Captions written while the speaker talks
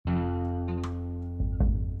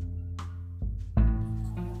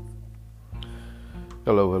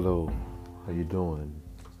Hello, hello. How you doing,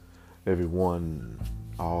 everyone?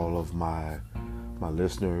 All of my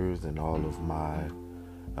listeners and all of my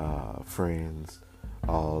friends,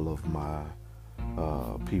 all of my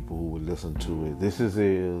people who would listen to it. This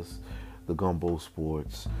is the Gumbo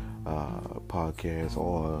Sports podcast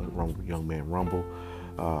or Young Man Rumble.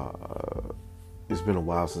 It's been a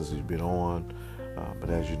while since it's been on, but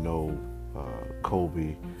as you know,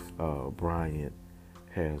 Kobe Bryant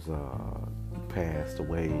has passed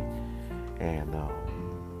away, and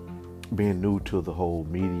being new to the whole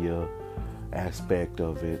media aspect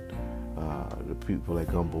of it, the people at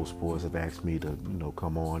Gumbo Sports have asked me to,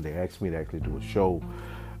 come on. They asked me to actually do a show.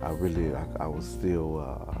 I was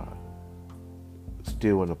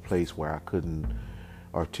still in a place where I couldn't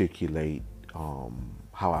articulate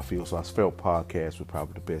how I feel. So I felt podcast was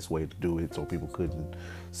probably the best way to do it, so people couldn't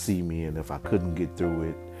see me, and if I couldn't get through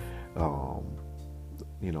it, um,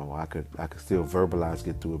 I could still verbalize,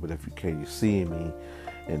 get through it. But if you see me,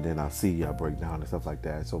 and then I see you, I break down and stuff like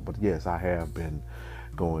that. So, but yes, I have been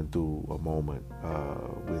going through a moment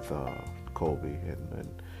with Kobe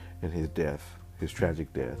and his death, his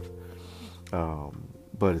tragic death.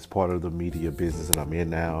 But it's part of the media business that I'm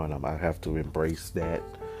in now, and I have to embrace that.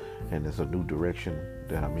 And it's a new direction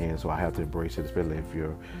that I'm in, so I have to embrace it, especially if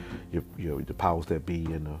you're the powers that be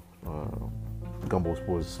and the Gumbo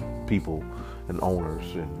Sports people and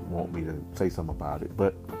owners and want me to say something about it.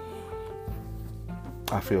 But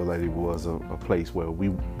I feel that it was a place where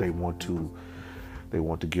they want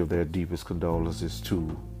to give their deepest condolences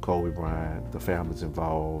to Kobe Bryant, the families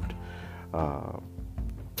involved, uh,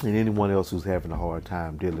 and anyone else who's having a hard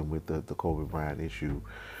time dealing with the Kobe Bryant issue.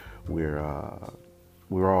 We're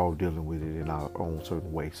we're all dealing with it in our own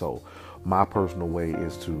certain way. So my personal way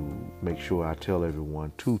is to make sure I tell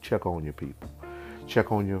everyone to check on your people.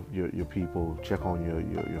 Check on your people, check on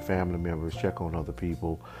your family members, check on other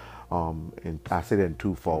people. And I say that in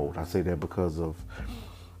twofold. I say that because of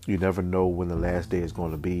you never know when the last day is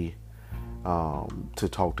going to be, to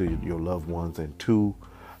talk to your loved ones. And two,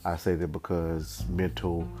 I say that because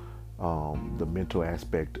the mental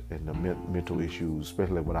aspect and the mental issues,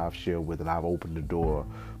 especially what I've shared with, and I've opened the door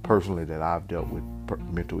personally that I've dealt with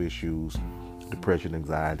mental issues, depression,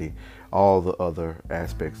 anxiety, all the other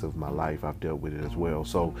aspects of my life. I've dealt with it as well.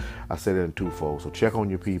 So I say that in twofold. So check on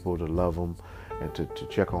your people, to love them, and to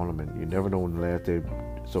check on them. And you never know when the last day.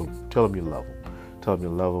 So tell them you love them. Tell them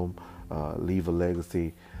you love them. Leave a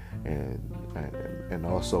legacy, and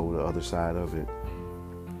also the other side of it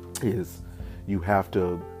is you have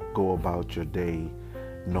to go about your day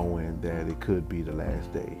knowing that it could be the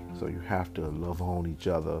last day. So you have to love on each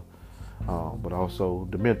other, but also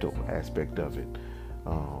the mental aspect of it.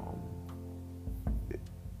 Um,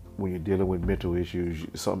 when you're dealing with mental issues,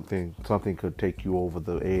 something could take you over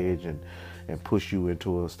the edge and push you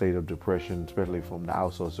into a state of depression, especially from the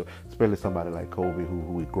outside. So especially somebody like Kobe, who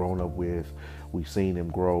we've grown up with, we've seen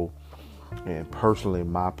him grow. And personally,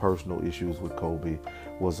 my personal issues with Kobe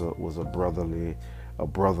was a brotherly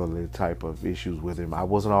type of issues with him. I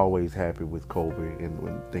wasn't always happy with Kobe and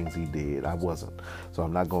when things he did. I wasn't. So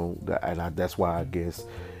I'm not going. That's why I guess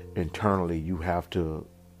internally you have to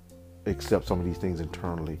accept some of these things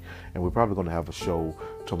internally. And we're probably going to have a show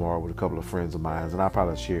tomorrow with a couple of friends of mine, and I'll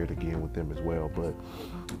probably share it again with them as well. But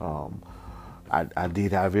I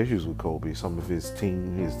did have issues with Kobe. Some of his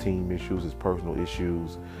team issues, his personal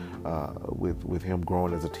issues, with him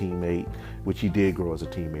growing as a teammate, which he did grow as a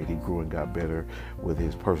teammate. He grew and got better with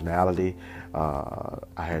his personality. I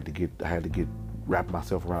had to get wrap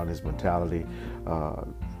myself around his mentality.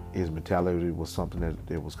 His mentality was something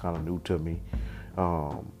that was kind of new to me.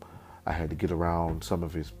 I had to get around some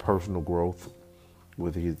of his personal growth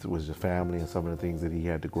with his family and some of the things that he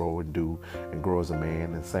had to grow and do and grow as a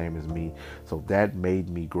man, and same as me. So that made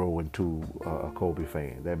me grow into a Kobe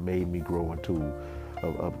fan. That made me grow into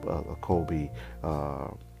a Kobe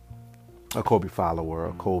a Kobe follower,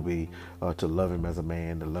 a Kobe, to love him as a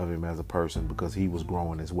man, to love him as a person, because he was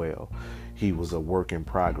growing as well. He was a work in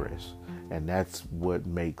progress, and that's what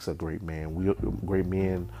makes a great man. Great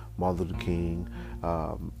men, Martin Luther King,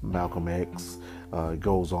 Malcolm X,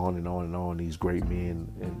 goes on and on and on. These great men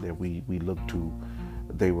that we look to,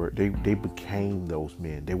 they became those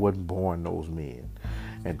men. They wasn't born those men,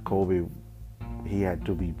 and Kobe, he had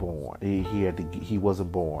to be born. He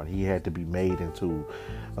wasn't born. He had to be made into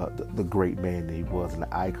the great man that he was and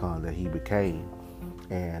the icon that he became.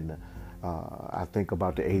 And I think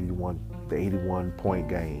about the 81 point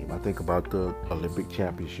game. I think about the Olympic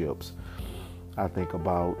championships. I think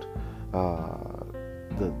about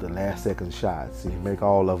the last second shots. He didn't make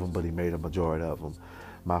all of them, but he made a majority of them.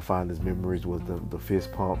 My fondest memories was the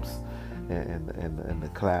fist pumps and the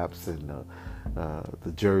claps and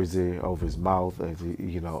the jersey over his mouth. As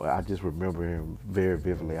I just remember him very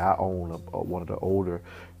vividly. I own one of the older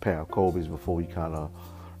pair of Kobe's before he kind of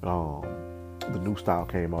the new style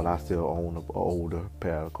came out. I still own an older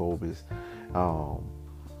pair of Kobe's.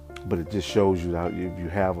 But it just shows you that if you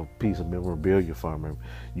have a piece of memorabilia from him,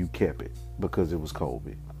 you kept it because it was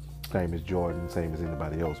Kobe. Same as Jordan, same as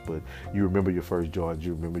anybody else. But you remember your first Jordans,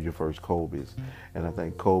 you remember your first Kobe's. And I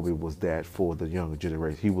think Kobe was that for the younger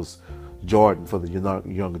generation. He was Jordan for the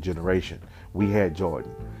younger generation. We had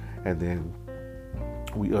Jordan. And then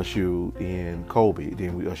we ushered in Kobe.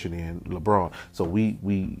 Then we ushered in LeBron. So we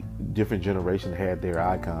different generations had their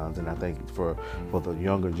icons. And I think for the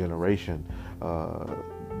younger generation,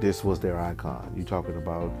 this was their icon. You're talking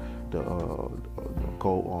about the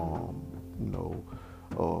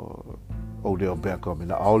Odell Beckham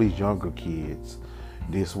and all these younger kids.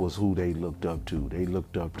 This was who they looked up to. They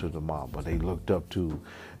looked up to the Mamba. They looked up to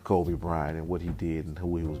Kobe Bryant and what he did and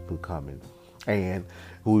who he was becoming, and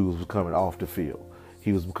who he was becoming off the field.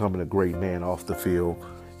 He was becoming a great man off the field.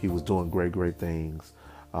 He was doing great things.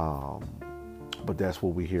 But that's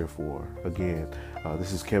what we're here for. Again,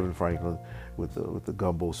 this is Kevin Franklin with the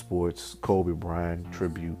Gumbo Sports Kobe Bryant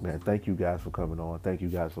tribute. Man, thank you guys for coming on. Thank you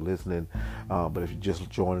guys for listening. But if you're just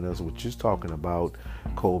joining us, we're just talking about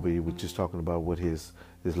Kobe. We're just talking about what his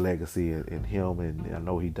legacy and him. And I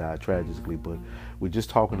know he died tragically, but we're just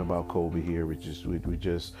talking about Kobe here. We just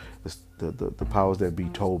the powers that be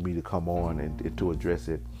told me to come on and to address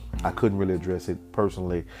it. I couldn't really address it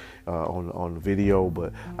personally on the video,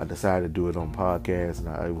 but I decided to do it on podcast, and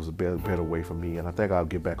it was a better way for me. And I think I'll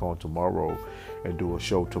get back on tomorrow and do a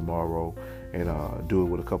show tomorrow and do it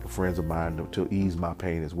with a couple of friends of mine to ease my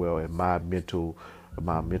pain as well and my mental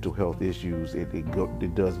health issues.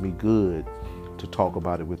 It does me good to talk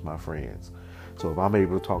about it with my friends. So if I'm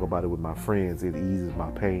able to talk about it with my friends, it eases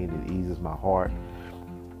my pain, it eases my heart,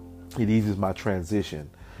 it eases my transition.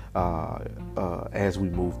 As we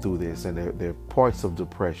move through this, and there are parts of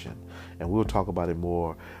depression, and we'll talk about it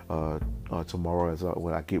more tomorrow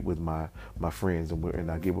when I get with my friends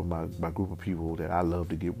and I get with my group of people that I love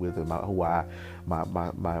to get with, and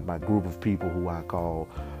my group of people who I call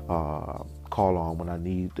on when I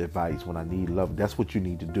need advice, when I need love. That's what you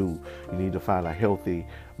need to do. You need to find a healthy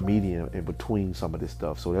medium in between some of this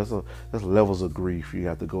stuff. So there's levels of grief. You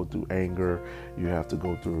have to go through anger. You have to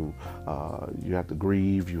go through. You have to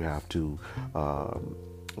grieve. You have to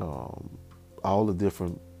all the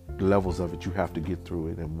different levels of it. You have to get through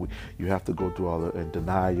it, and you have to go through all the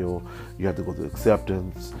denial. You have to go through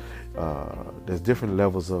acceptance. There's different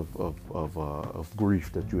levels of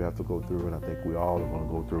grief that you have to go through, and I think we all are going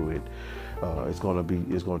to go through it. It's going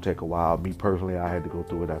to take a while. Me personally, I had to go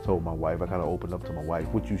through it. I told my wife, I kind of opened up to my wife,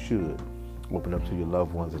 which you should open up to your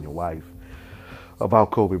loved ones and your wife about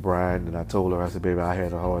Kobe Bryant. And I told her, I said, baby, I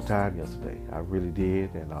had a hard time yesterday. I really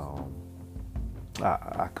did. And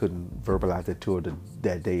I couldn't verbalize it to her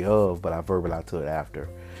that day of, but I verbalized to it after.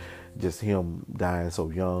 Just him dying so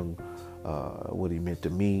young, what he meant to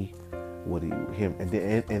me,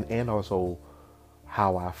 and also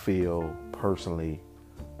how I feel personally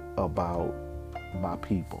about my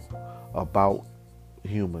people, about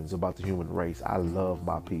humans, about the human race. I love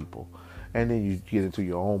my people. And then you get into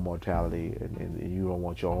your own mortality, and you don't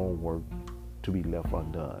want your own work to be left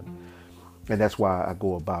undone. And that's why I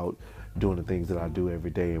go about doing the things that I do every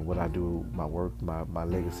day, and what I do, my work, my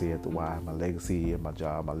legacy at the Y, my legacy at my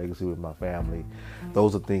job, my legacy with my family.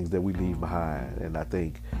 Those are things that we leave behind. And I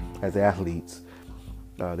think as athletes,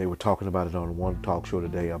 they were talking about it on one talk show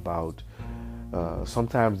today about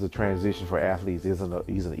sometimes the transition for athletes isn't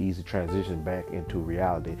an easy transition back into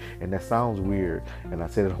reality. And that sounds weird. And I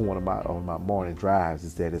said it on my morning drives,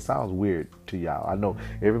 is that it sounds weird to y'all. I know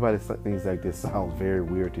everybody thinks like this sounds very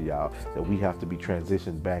weird to y'all, that we have to be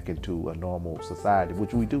transitioned back into a normal society,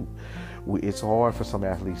 which we do. It's hard for some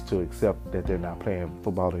athletes to accept that they're not playing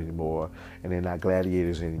football anymore, and they're not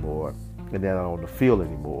gladiators anymore, and they're not on the field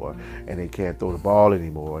anymore, and they can't throw the ball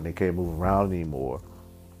anymore, and they can't move around anymore.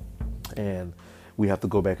 And we have to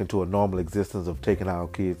go back into a normal existence of taking our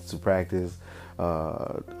kids to practice,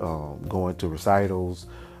 going to recitals,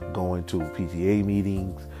 going to PTA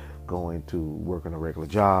meetings, going to working a regular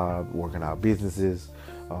job, working our businesses,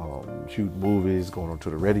 shooting movies, going onto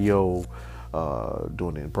the radio,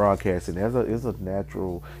 doing it in broadcasting.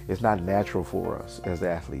 It's not natural for us as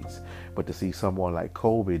athletes, but to see someone like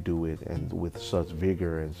Kobe do it, and with such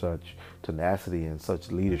vigor and such tenacity and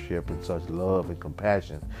such leadership and such love and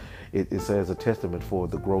compassion, it says a testament for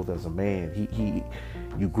the growth as a man.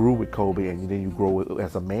 You grew with Kobe, and then you grow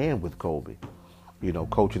as a man with Kobe.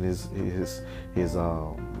 coaching his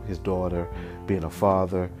daughter, being a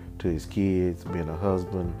father to his kids, being a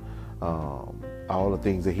husband, all the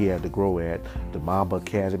things that he had to grow at. The Mamba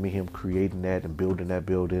Academy, him creating that and building that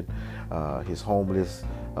building. His homeless,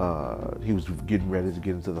 he was getting ready to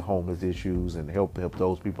get into the homeless issues and help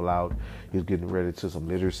those people out. He was getting ready to some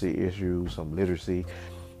literacy issues, some literacy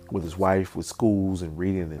with his wife, with schools and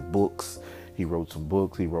reading and books. He wrote some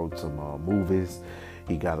books. He wrote some movies.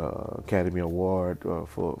 He got an Academy Award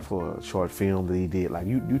for a short film that he did. Like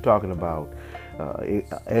you talking about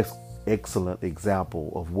excellent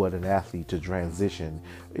example of what an athlete to transition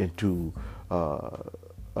into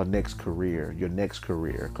your next career,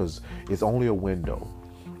 because it's only a window.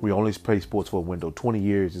 We only play sports for a window. 20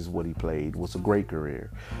 years is what he played. It was a great career,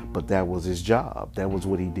 but that was his job. That was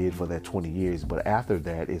what he did for that 20 years. But after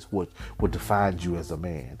that, it's what defines you as a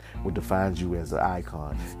man, what defines you as an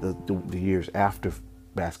icon. The years after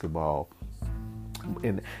basketball,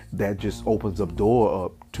 and that just opens up door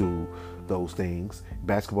up to those things.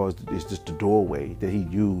 Basketball is just the doorway that he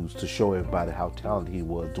used to show everybody how talented he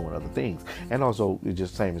was doing other things. And also, it's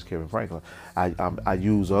just same as Kevin Franklin. I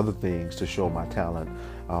use other things to show my talent.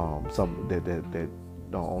 Some that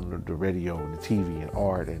on the radio and the TV and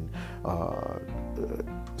art and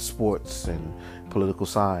sports and political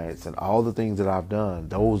science and all the things that I've done.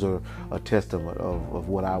 Those are a testament of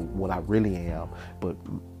what I really am. But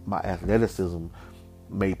my athleticism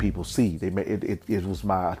made people see. It was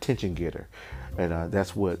my attention getter, and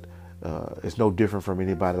that's what. It's no different from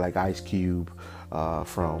anybody like Ice Cube,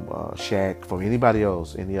 from Shaq, from anybody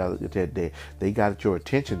else. Any other that they got your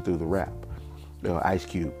attention through the rap. Ice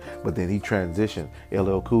Cube, but then he transitioned.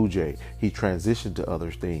 LL Cool J, he transitioned to other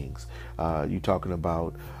things. You talking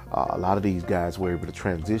about a lot of these guys were able to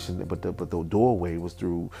transition, but the doorway was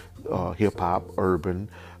through hip hop, urban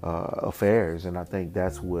affairs, and I think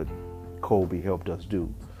that's what Kobe helped us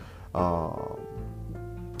do.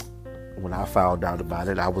 When I found out about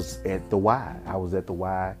it, I was at the Y. I was at the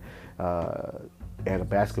Y at a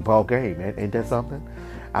basketball game. Ain't that something?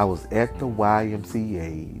 I was at the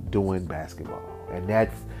YMCA doing basketball, and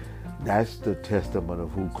that's the testament of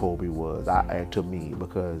who Kobe was to me,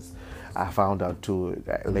 because I found out to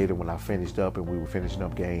it later when I finished up and we were finishing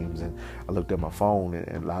up games, and I looked at my phone,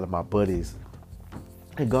 and a lot of my buddies,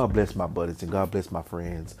 and God bless my buddies and God bless my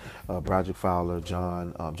friends, Broderick Fowler,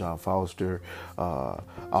 John Foster,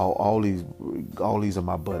 all these are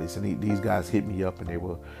my buddies, and these guys hit me up and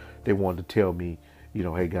they wanted to tell me,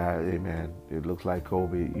 hey guys, hey man, it looks like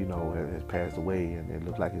Kobe, has passed away, and it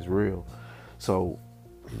looks like it's real. So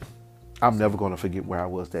I'm never going to forget where I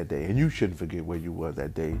was that day, and you shouldn't forget where you were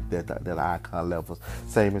that day. That icon levels,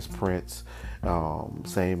 same as Prince,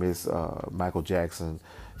 same as Michael Jackson,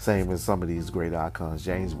 same as some of these great icons,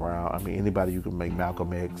 James Brown. I mean, anybody you can make,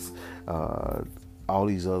 Malcolm X, all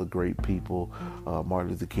these other great people,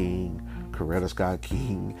 Martin Luther King, Coretta Scott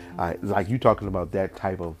King. Like you talking about that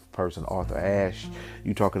type of person, Arthur Ashe.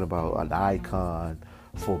 You talking about an icon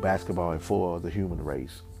for basketball and for the human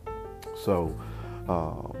race. So,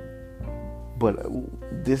 but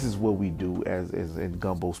this is what we do as in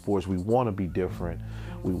Gumbo Sports. We want to be different.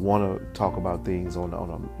 We want to talk about things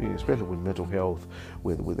especially with mental health,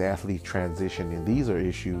 with athlete transition, and these are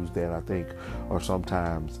issues that I think are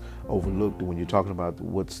sometimes overlooked when you're talking about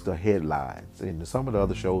what's the headlines. And some of the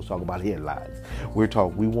other shows talk about headlines. We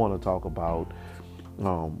want to talk about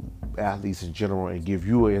athletes in general and give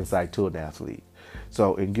you an insight to an athlete.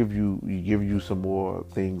 So, and give you some more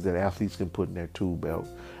things that athletes can put in their tool belt,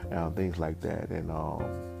 things like that. And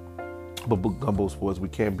but Gumbo Sports, we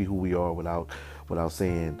can't be who we are without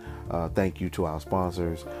saying thank you to our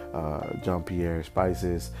sponsors, Jean Pierre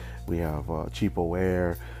Spices. We have Cheapo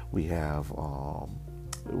Air. We're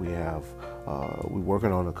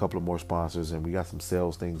working on a couple of more sponsors, and we got some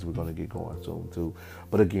sales things we're going to get going soon too.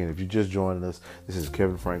 But again, if you're just joining us, this is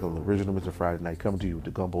Kevin Franklin, the original Mr. Friday Night, coming to you with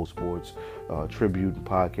the Gumbo Sports tribute and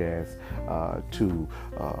podcast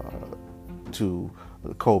to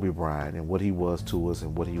Kobe Bryant and what he was to us,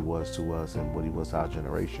 and what he was to us, and what he was to our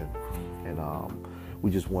generation. And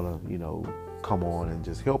we just want to, come on and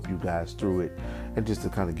just help you guys through it, and just to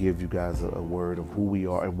kind of give you guys a word of who we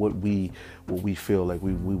are and what we feel like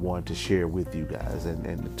we want to share with you guys,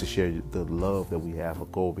 and to share the love that we have for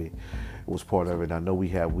Kobe was part of it. I know we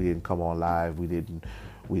didn't come on live, we didn't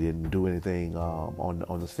do anything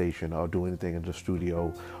on the station or do anything in the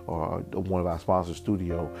studio or one of our sponsors'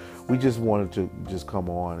 studio. We just wanted to just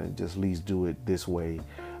come on and just at least do it this way,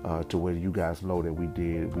 to where you guys know that we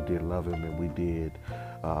did love him, and we did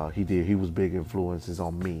He was big influences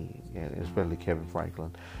on me, and especially Kevin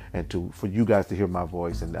Franklin, and for you guys to hear my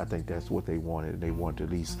voice. And I think that's what they wanted. They wanted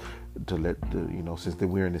at least to let since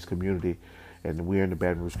we're in this community, and we're in the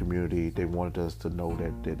Baton Rouge community, they wanted us to know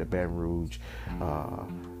that the Baton Rouge,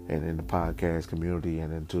 and in the podcast community,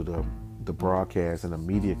 and into the broadcast and the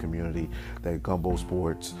media community, that Gumbo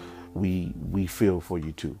Sports, we feel for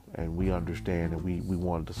you too, and we understand, and we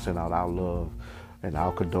wanted to send out our love and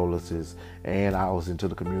our condolences and ours into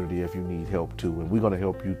the community if you need help too. And we're going to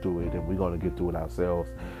help you through it, and we're going to get through it ourselves.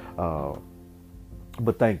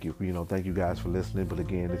 But thank you, thank you guys for listening. But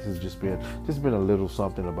again, this has just been a little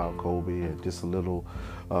something about Kobe, and just a little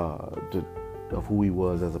of who he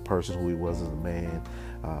was as a person, who he was as a man,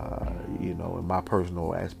 and my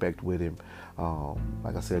personal aspect with him.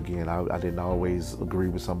 Like I said, again, I didn't always agree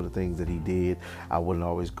with some of the things that he did. I wouldn't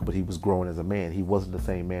always, but he was growing as a man. He wasn't the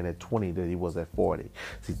same man at 20 that he was at 40.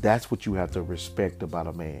 See, that's what you have to respect about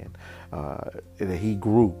a man. That he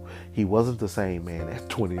grew. He wasn't the same man at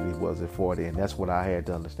 20 that he was at 40, and that's what I had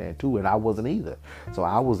to understand too. And I wasn't either. So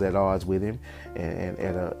I was at odds with him, and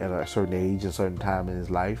at a certain age, a certain time in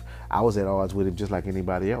his life, I was at odds with him just like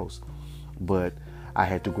anybody else. But I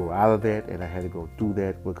had to grow out of that, and I had to go through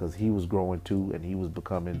that, because he was growing too, and he was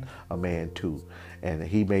becoming a man too. And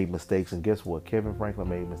he made mistakes, and guess what? Kevin Franklin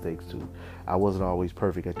made mistakes too. I wasn't always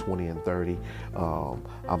perfect at 20 and 30.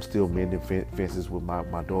 I'm still mending fences with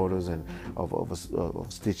my daughters, and of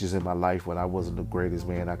stitches in my life when I wasn't the greatest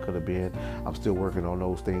man I could have been. I'm still working on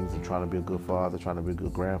those things, and trying to be a good father, trying to be a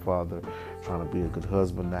good grandfather, trying to be a good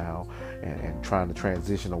husband now, and trying to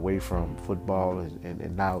transition away from football,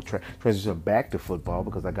 and now transition back to football,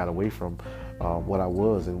 because I got away from what I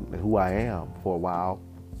was and who I am for a while.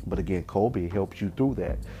 But again, Kobe helps you through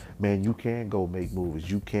that. Man, you can go make movies.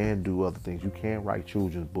 You can do other things. You can write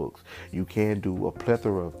children's books. You can do a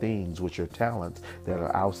plethora of things with your talents that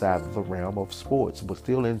are outside of the realm of sports, but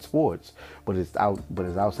still in sports. But it's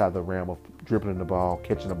outside the realm of dribbling the ball,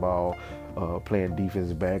 catching the ball, playing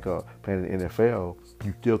defensive back, or playing in the NFL.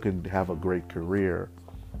 You still can have a great career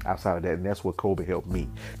outside of that. And that's what Kobe helped me.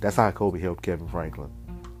 That's how Kobe helped Kevin Franklin.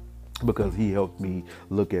 Because he helped me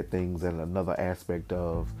look at things in another aspect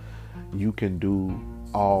of, you can do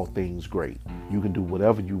all things great. You can do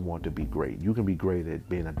whatever you want to be great. You can be great at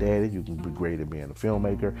being a daddy. You can be great at being a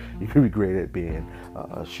filmmaker. You can be great at being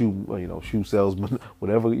a shoe salesman.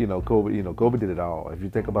 Whatever, Kobe did it all. If you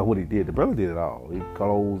think about what he did, the brother did it all. He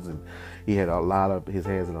clothes, and he had his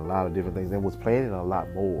hands in a lot of different things, and was planning a lot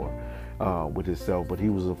more with himself. But he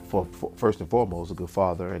was first and foremost a good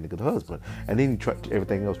father and a good husband, and then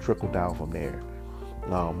everything else trickled down from there.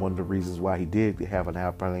 One of the reasons why he did have an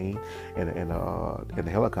airplane and a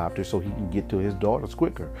helicopter, so he can get to his daughters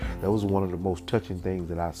quicker. That was one of the most touching things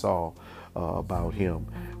that I saw about him,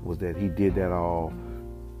 was that he did that all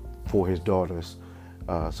for his daughters,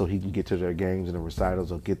 so he can get to their games and the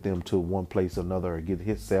recitals, or get them to one place or another, or get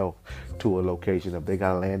himself to a location. If they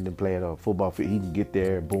got a landing pad or a football field, he can get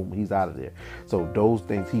there, boom, he's out of there. So those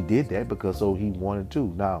things, he did that because he wanted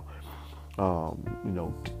to. Now,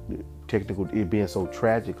 technical, it being so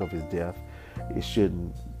tragic of his death, it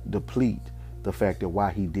shouldn't deplete the fact that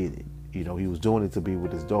why he did it. He was doing it to be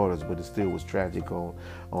with his daughters, but it still was tragic on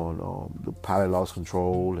the pilot lost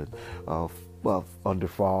control, and under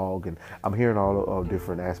fog, and I'm hearing all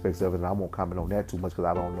different aspects of it, and I won't comment on that too much because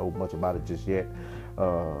I don't know much about it just yet.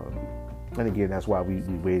 And again, that's why we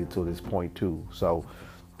waited till this point too. So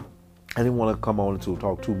I didn't want to come on to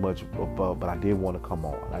talk too much about, but I did want to come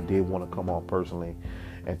on. I did want to come on personally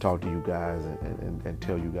and talk to you guys, and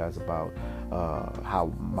tell you guys about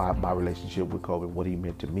how my relationship with Kobe, what he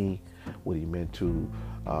meant to me, what he meant to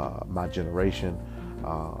my generation.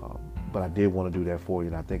 But I did want to do that for you,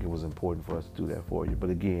 and I think it was important for us to do that for you. But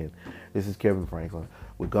again, this is Kevin Franklin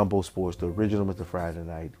with Gumbo Sports, the original Mr. Friday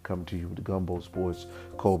Night, coming to you with the Gumbo Sports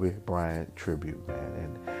Kobe Bryant tribute,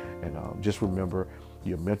 man. And just remember,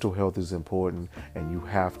 your mental health is important, and you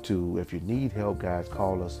have to, if you need help, guys,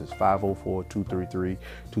 call us. It's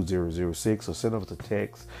 504-233-2006, or send us a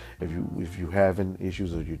text if you having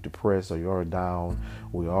issues, or you're depressed, or you're down.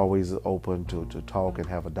 We're always open to talk and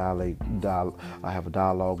have a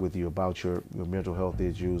dialogue with you about your mental health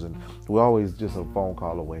issues, and we're always just a phone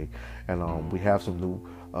call away. And we have some new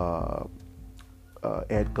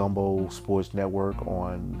at Gumbo Sports Network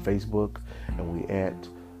on Facebook, and we at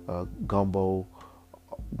Gumbo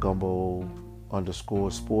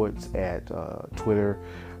 _sports at Twitter.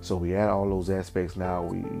 So we add all those aspects now.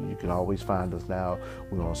 You can always find us now.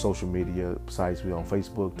 We're on social media sites. We're on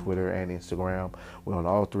Facebook, Twitter, and Instagram. We're on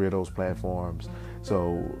all three of those platforms.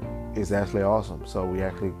 So it's actually awesome. So we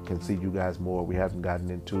actually can see you guys more. We haven't gotten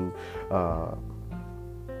into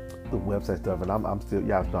the website stuff, and I'm still,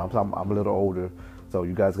 yeah, no, I'm a little older, so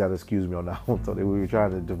you guys got to excuse me on that one. So we were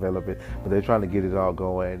trying to develop it, but they're trying to get it all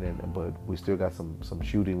going, but we still got some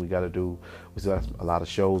shooting we got to do. We still have a lot of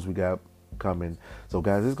shows we got coming. So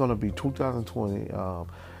guys, it's gonna be 2020.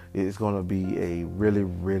 It's going to be a really,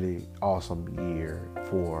 really awesome year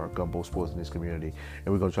for Gumbo Sports in this community.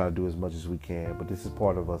 And we're going to try to do as much as we can. But this is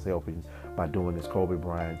part of us helping by doing this Kobe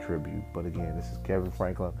Bryant tribute. But again, this is Kevin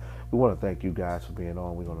Franklin. We want to thank you guys for being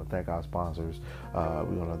on. We're going to thank our sponsors. We're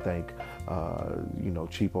going to thank,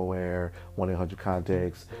 Cheapo Air,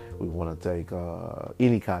 1-800-CONTACTS. We want to thank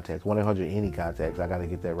Any Contacts, 1-800-Any Contacts. I got to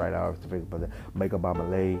get that right out. But Makeup by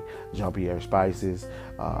Malay, Jean-Pierre Spices,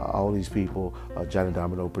 all these people, Johnny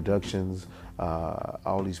Domino Productions,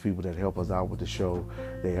 all these people that help us out with the show.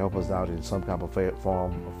 They help us out in some kind of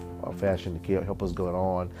form of fashion to help us go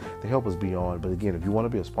on, to help us be on. But again, if you want to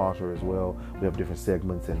be a sponsor as well, we have different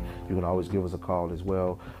segments, and you can always give us a call as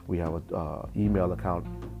well. We have an email account.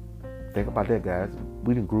 Think about that, guys.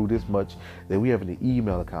 We didn't grew this much that we have an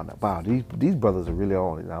email account now. Wow, these brothers are really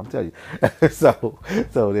on it now, I'm telling you. so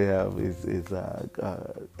they have it's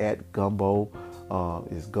at Gumbo.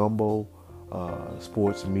 It's Gumbo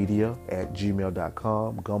Sports Media at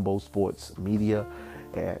gmail.com. Gumbo Sports Media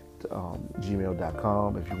at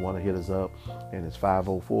gmail.com. If you want to hit us up, and it's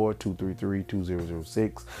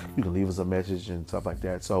 504-233-2006. You can leave us a message and stuff like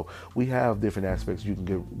that. So we have different aspects you can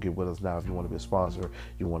get with us now. If you want to be a sponsor,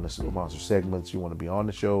 you want to sponsor segments, you want to be on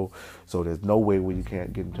the show. So there's no way where you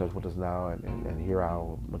can't get in touch with us now and hear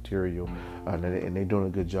our material. And they're doing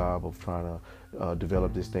a good job of trying to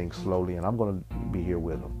develop this thing slowly. And I'm going to be here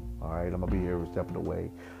with them. All right, I'm gonna be here stepping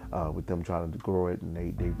away with them trying to grow it, and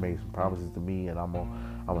they've made some promises to me, and I'm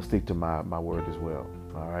gonna stick to my word as well.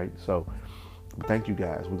 All right, so thank you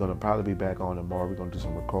guys. We're gonna probably be back on tomorrow. We're gonna do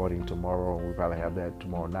some recording tomorrow, and we'll probably have that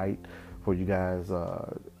tomorrow night for you guys.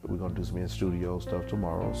 We're gonna do some in studio stuff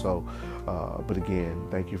tomorrow. So, but again,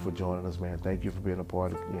 thank you for joining us, man. Thank you for being a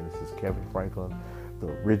part. Again, this is Kevin Franklin, the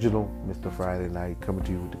original Mr. Friday Night, coming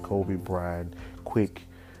to you with the Kobe Bryant quick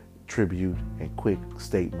tribute and quick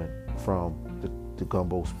statement from the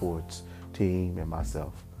Gumbo Sports team and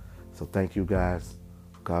myself. So thank you guys.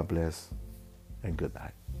 God bless and good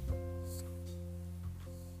night.